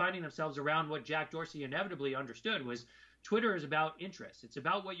 redefining themselves around what Jack Dorsey inevitably understood was Twitter is about interest. It's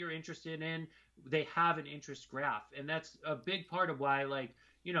about what you're interested in. They have an interest graph. And that's a big part of why,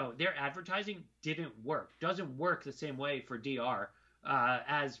 their advertising doesn't work the same way for DR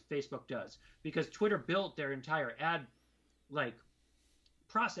as Facebook does. Because Twitter built their entire ad,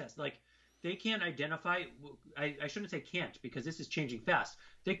 process. They can't identify, I shouldn't say can't, because this is changing fast.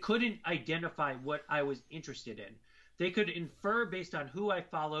 They couldn't identify what I was interested in. They could infer based on who I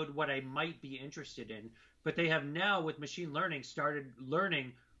followed what I might be interested in, but they have now, with machine learning, started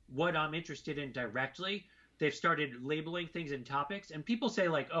learning what I'm interested in directly. They've started labeling things in topics, and people say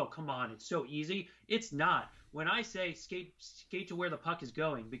oh, come on, it's so easy. It's not. When I say skate to where the puck is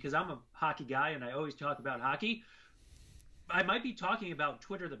going, because I'm a hockey guy and I always talk about hockey, I might be talking about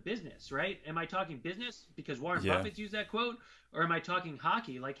Twitter, the business, right? Am I talking business because Warren Buffett's used that quote? Or am I talking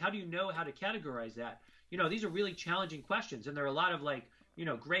hockey? How do you know how to categorize that? These are really challenging questions, and there are a lot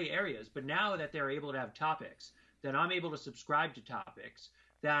of gray areas. But now that they're able to have topics, that I'm able to subscribe to topics,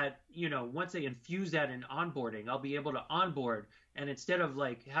 that, once they infuse that in onboarding, I'll be able to onboard. And instead of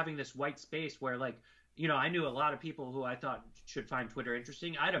having this white space where I knew a lot of people who I thought should find Twitter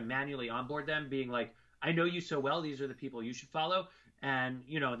interesting, I had to manually onboard them, being I know you so well. These are the people you should follow. And,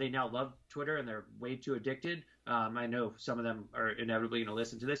 they now love Twitter and they're way too addicted. I know some of them are inevitably going to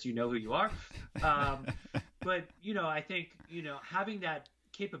listen to this. You know who you are. But, I think, having that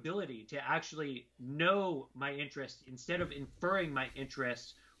capability to actually know my interests instead of inferring my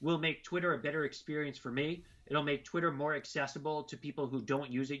interests will make Twitter a better experience for me. It'll make Twitter more accessible to people who don't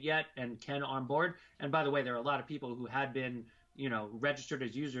use it yet and can onboard. And by the way, there are a lot of people who had been, registered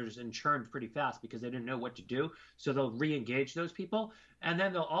as users and churned pretty fast because they didn't know what to do. So they'll re-engage those people. And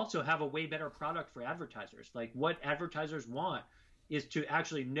then they'll also have a way better product for advertisers. Like what advertisers want is to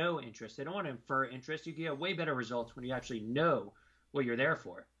actually know interest. They don't want to infer interest. You get way better results when you actually know what you're there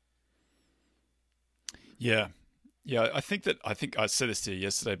for. Yeah. I think I said this to you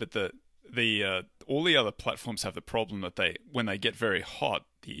yesterday, but the all the other platforms have the problem that when they get very hot,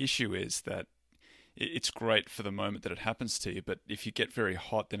 the issue is that it's great for the moment that it happens to you, but if you get very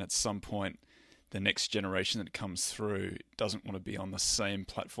hot, then at some point the next generation that comes through doesn't want to be on the same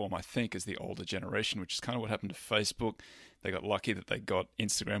platform, I think, as the older generation, which is kind of what happened to Facebook. They got lucky that they got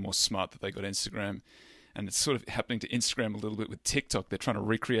Instagram, or smart that they got Instagram. And it's sort of happening to Instagram a little bit with TikTok. They're trying to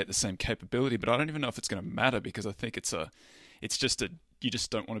recreate the same capability, but I don't even know if it's going to matter, because I think you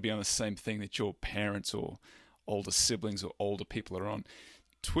just don't want to be on the same thing that your parents or older siblings or older people are on.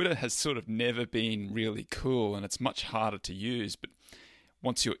 Twitter has sort of never been really cool, and it's much harder to use, but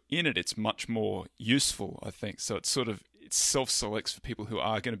once you're in it, it's much more useful, I think. So it self-selects for people who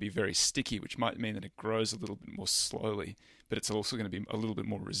are going to be very sticky, which might mean that it grows a little bit more slowly, but it's also going to be a little bit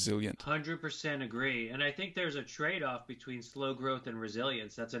more resilient. 100% agree. And I think there's a trade-off between slow growth and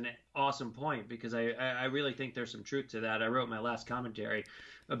resilience. That's an awesome point, because I really think there's some truth to that. I wrote my last commentary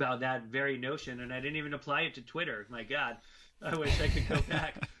about that very notion, and I didn't even apply it to Twitter. My God, I wish I could go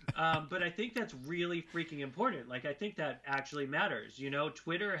back. But I think that's really freaking important. Like, I think that actually matters.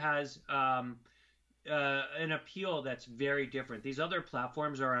 Twitter has an appeal that's very different. These other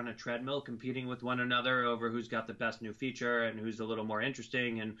platforms are on a treadmill competing with one another over who's got the best new feature and who's a little more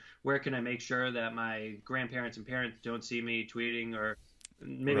interesting, and where can I make sure that my grandparents and parents don't see me tweeting, or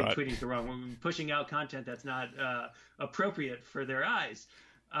maybe tweeting's the wrong, pushing out content that's not appropriate for their eyes.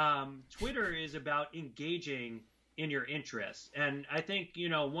 Twitter is about engaging in your interests. And I think,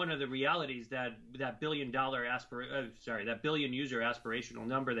 one of the realities that billion user aspirational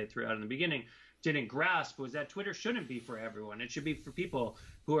number they threw out in the beginning didn't grasp was that Twitter shouldn't be for everyone. It should be for people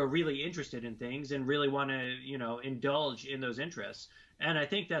who are really interested in things and really want to, indulge in those interests. And I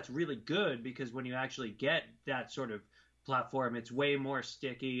think that's really good, because when you actually get that sort of platform, it's way more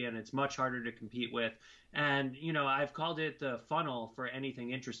sticky and it's much harder to compete with. And, I've called it the funnel for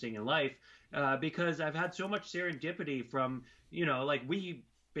anything interesting in life, because I've had so much serendipity from, we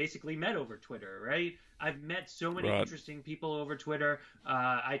basically met over Twitter, right? I've met so many interesting people over Twitter.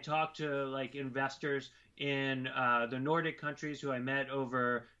 I talked to investors in the Nordic countries who I met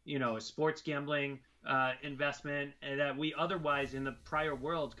over, a sports gambling investment, and that we otherwise in the prior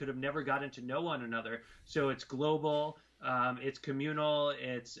world could have never gotten to know one another. So it's global, it's communal,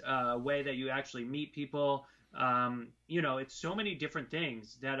 it's a way that you actually meet people. It's so many different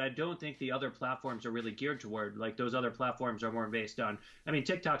things that I don't think the other platforms are really geared toward. Like, those other platforms are more based on,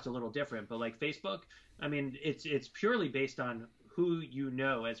 TikTok's a little different, but like Facebook, it's purely based on who you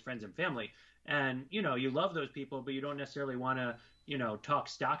know as friends and family. And, you love those people, but you don't necessarily want to, talk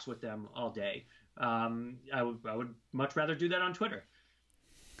stocks with them all day. I would much rather do that on Twitter.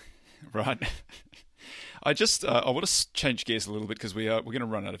 Right. I want to change gears a little bit, because we're going to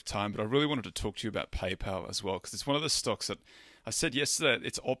run out of time, but I really wanted to talk to you about PayPal as well, because it's one of the stocks that I said yesterday,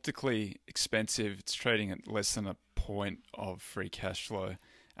 it's optically expensive. It's trading at less than a point of free cash flow.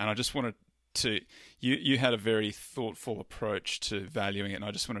 And I just wanted to, you had a very thoughtful approach to valuing it, and I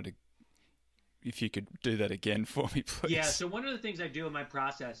just wanted to, if you could do that again for me, please. Yeah, so one of the things I do in my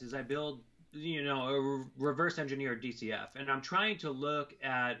process is I build a reverse engineered DCF, and I'm trying to look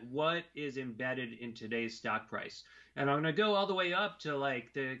at what is embedded in today's stock price. And I'm going to go all the way up to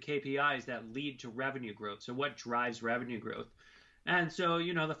the KPIs that lead to revenue growth. So what drives revenue growth? And so,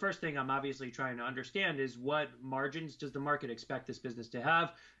 the first thing I'm obviously trying to understand is what margins does the market expect this business to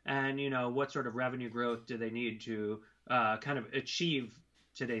have? And, what sort of revenue growth do they need to kind of achieve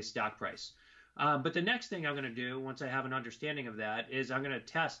today's stock price? But the next thing I'm going to do, once I have an understanding of that, is I'm going to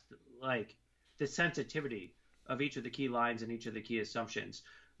test the sensitivity of each of the key lines and each of the key assumptions.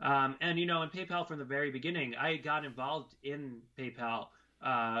 And, in PayPal from the very beginning, I got involved in PayPal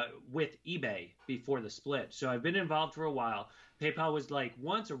with eBay before the split. So I've been involved for a while. PayPal was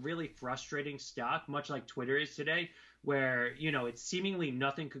once a really frustrating stock, much like Twitter is today, where, it's seemingly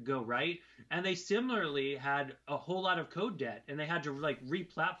nothing could go right. And they similarly had a whole lot of code debt, and they had to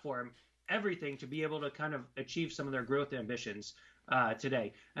re-platform everything to be able to kind of achieve some of their growth ambitions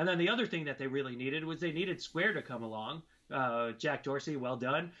today. And then the other thing that they really needed was they needed Square to come along. Jack Dorsey, well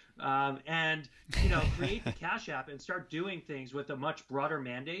done. And, create the Cash App and start doing things with a much broader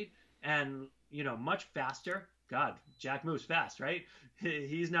mandate and, much faster God, Jack moves fast, right?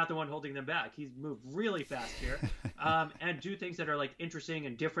 He's not the one holding them back. He's moved really fast here, and do things that are like interesting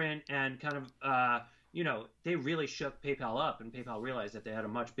and different and kind of, they really shook PayPal up, and PayPal realized that they had a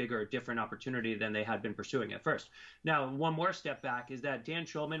much bigger, different opportunity than they had been pursuing at first. Now, one more step back is that Dan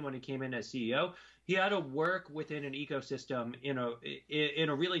Schulman, when he came in as CEO, he had to work within an ecosystem in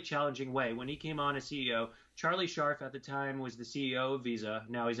a really challenging way. When he came on as CEO, Charlie Scharf at the time was the CEO of Visa.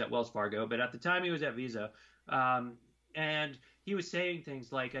 Now he's at Wells Fargo, but at the time he was at Visa. And he was saying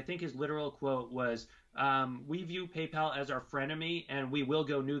things like, I think his literal quote was, we view PayPal as our frenemy, and we will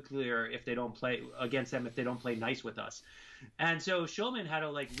go nuclear if they don't play against them, if they don't play nice with us. And so Schulman had to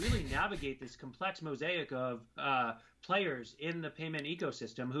like really navigate this complex mosaic of players in the payment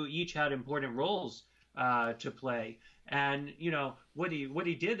ecosystem who each had important roles to play. And what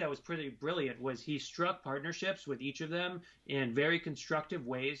he did that was pretty brilliant was he struck partnerships with each of them in very constructive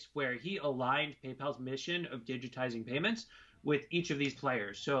ways, where he aligned PayPal's mission of digitizing payments with each of these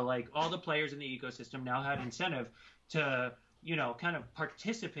players. So like all the players in the ecosystem now had incentive to, kind of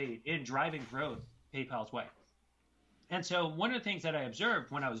participate in driving growth PayPal's way. And so one of the things that I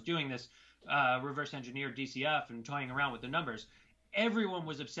observed when I was doing this reverse engineered DCF and toying around with the numbers, everyone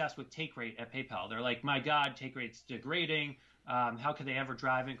was obsessed with take rate at PayPal. They're like, my God, take rate's degrading. How could they ever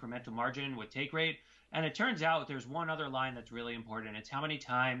drive incremental margin with take rate? And it turns out there's one other line that's really important. It's how many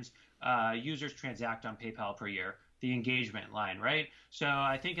times users transact on PayPal per year, the engagement line, right? So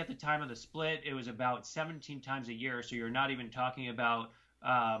I think at the time of the split, it was about 17 times a year. So you're not even talking about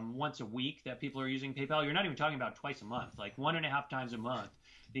once a week that people are using PayPal. You're not even talking about twice a month, like 1.5 times a month,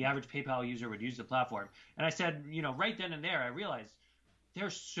 the average PayPal user would use the platform. And I said, right then and there, I realized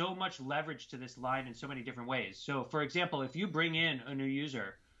there's so much leverage to this line in so many different ways. So for example, if you bring in a new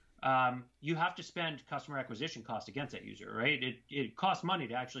user, you have to spend customer acquisition cost against that user, right? It costs money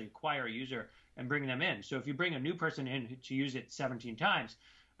to actually acquire a user and bring them in. So if you bring a new person in to use it 17 times,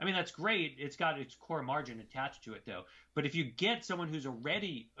 I mean, that's great. It's got its core margin attached to it, though. But if you get someone who's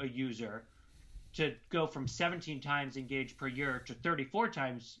already a user to go from 17 times engaged per year to 34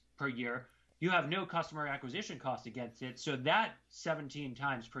 times per year, you have no customer acquisition cost against it. So that 17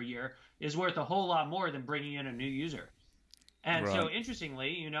 times per year is worth a whole lot more than bringing in a new user. And right. So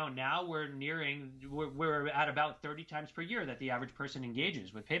interestingly, now we're at about 30 times per year that the average person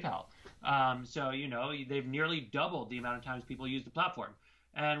engages with PayPal. So they've nearly doubled the amount of times people use the platform.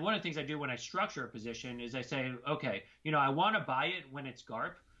 And one of the things I do when I structure a position is I say, okay, I want to buy it when it's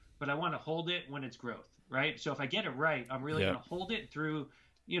GARP, but I want to hold it when it's growth, right? So if I get it right, I'm really going to hold it through,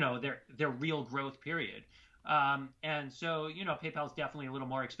 their real growth period. And so, PayPal is definitely a little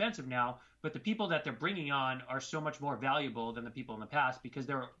more expensive now, but the people that they're bringing on are so much more valuable than the people in the past because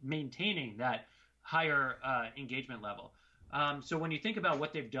they're maintaining that higher engagement level. So when you think about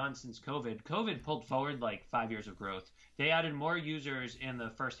what they've done since COVID pulled forward like 5 years of growth. They added more users in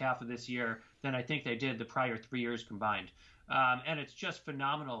the first half of this year than I think they did the prior 3 years combined. And it's just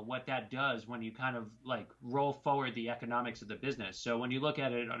phenomenal what that does when you kind of like roll forward the economics of the business. So when you look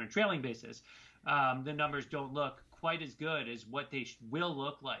at it on a trailing basis, the numbers don't look quite as good as what they will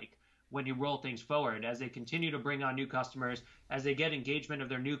look like when you roll things forward as they continue to bring on new customers, as they get engagement of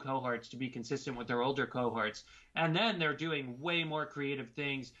their new cohorts to be consistent with their older cohorts. And then they're doing way more creative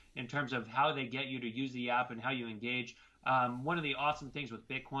things in terms of how they get you to use the app and how you engage. One of the awesome things with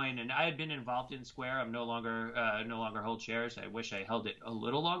Bitcoin, and I had been involved in Square. I'm no longer hold shares. I wish I held it a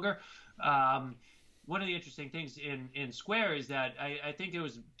little longer. One of the interesting things in Square is that I think it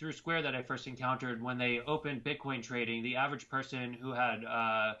was through Square that I first encountered when they opened Bitcoin trading. The average person who had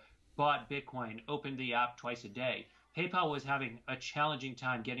bought Bitcoin opened the app twice a day. PayPal was having a challenging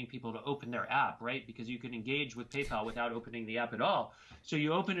time getting people to open their app, right? Because you can engage with PayPal without opening the app at all. So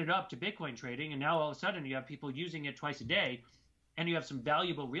you open it up to Bitcoin trading, and now all of a sudden you have people using it twice a day, and you have some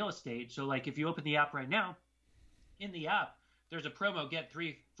valuable real estate. So like if you open the app right now, in the app, there's a promo, get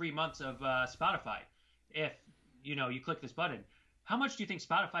 3 free months of Spotify. If you click this button, how much do you think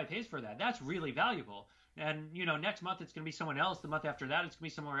Spotify pays for that? That's really valuable. And next month it's going to be someone else. The month after that it's going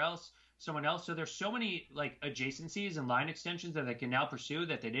to be someone else. So there's so many like adjacencies and line extensions that they can now pursue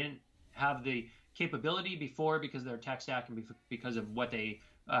that they didn't have the capability before because of their tech stack and because of what they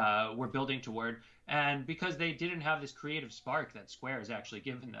were building toward, and because they didn't have this creative spark that Square has actually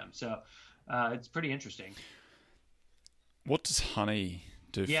given them. So it's pretty interesting. What does Honey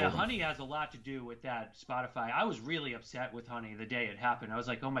do for them? Honey has a lot to do with that Spotify. I was really upset with Honey the day it happened. I was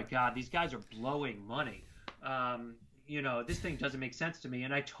like, oh my God, these guys are blowing money. This thing doesn't make sense to me.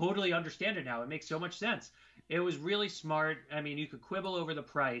 And I totally understand it now. It makes so much sense. It was really smart. I mean, you could quibble over the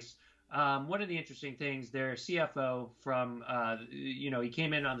price, one of the interesting things, their CFO from, he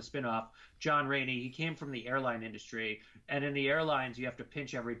came in on the spinoff, John Rainey. He came from the airline industry, and in the airlines, you have to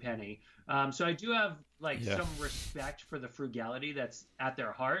pinch every penny. So I do have some respect for the frugality that's at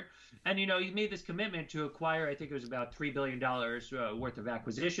their heart. And he made this commitment to acquire, I think it was about $3 billion worth of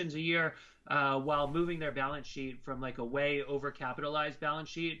acquisitions a year, while moving their balance sheet from a way overcapitalized balance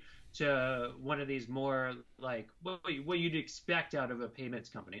sheet to one of these more what you'd expect out of a payments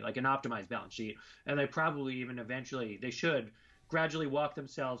company, like an optimized balance sheet. And they probably even eventually, they should gradually walk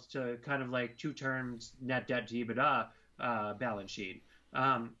themselves to kind of 2 terms net debt to EBITDA balance sheet.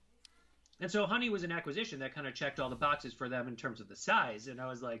 And so Honey was an acquisition that kind of checked all the boxes for them in terms of the size. And I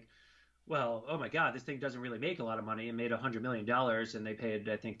was like, well, oh my God, this thing doesn't really make a lot of money. It made $100 million and they paid,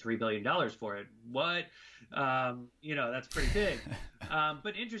 I think, $3 billion for it. What? That's pretty big.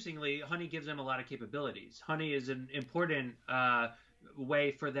 But interestingly, Honey gives them a lot of capabilities. Honey is an important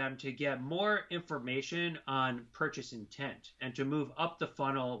way for them to get more information on purchase intent and to move up the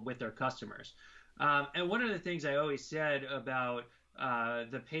funnel with their customers. And one of the things I always said about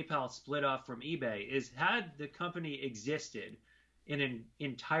the PayPal split off from eBay is, had the company existed in an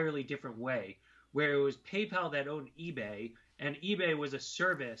entirely different way, where it was PayPal that owned eBay and eBay was a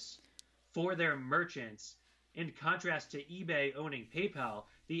service for their merchants, in contrast to eBay owning PayPal,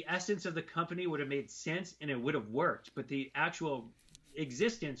 the essence of the company would have made sense and it would have worked, but the actual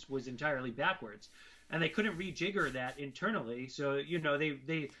existence was entirely backwards. And they couldn't rejigger that internally, so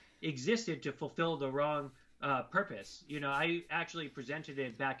they existed to fulfill the wrong purpose. I actually presented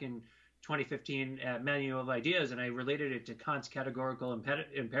it back in 2015 at Manual of Ideas, and I related it to Kant's categorical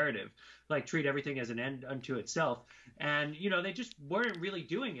imperative, treat everything as an end unto itself. And they just weren't really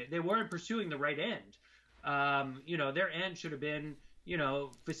doing it. They weren't pursuing the right end. Their end should have been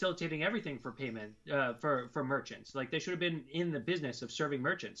facilitating everything for payment for merchants. They should have been in the business of serving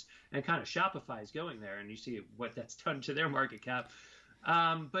merchants, and kind of Shopify is going there, and you see what that's done to their market cap.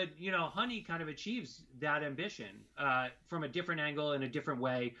 But Honey kind of achieves that ambition from a different angle in a different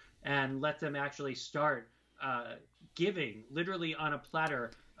way, and let them actually start giving, literally on a platter,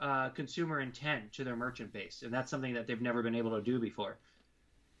 consumer intent to their merchant base. And that's something that they've never been able to do before.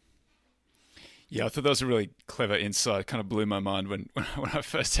 Yeah, I thought that was a really clever insight. It kind of blew my mind when I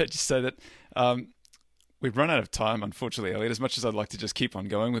first heard you say that. We've run out of time, unfortunately, Elliot, as much as I'd like to just keep on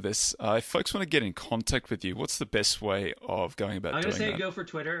going with this. If folks want to get in contact with you, what's the best way of going about doing that? I'm going to say go for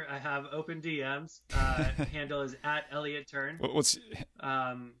Twitter. I have open DMs. Handle is at Elliot Turn. What's...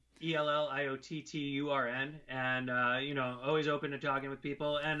 ELLIOTTURN. And, always open to talking with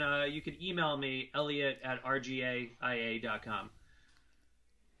people. And you can email me, elliot@rgaia.com.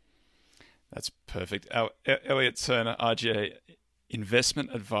 That's perfect. Elliot Turner, RGA Investment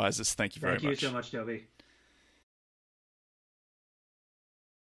Advisors. Thank you very much. Thank you so much, Toby.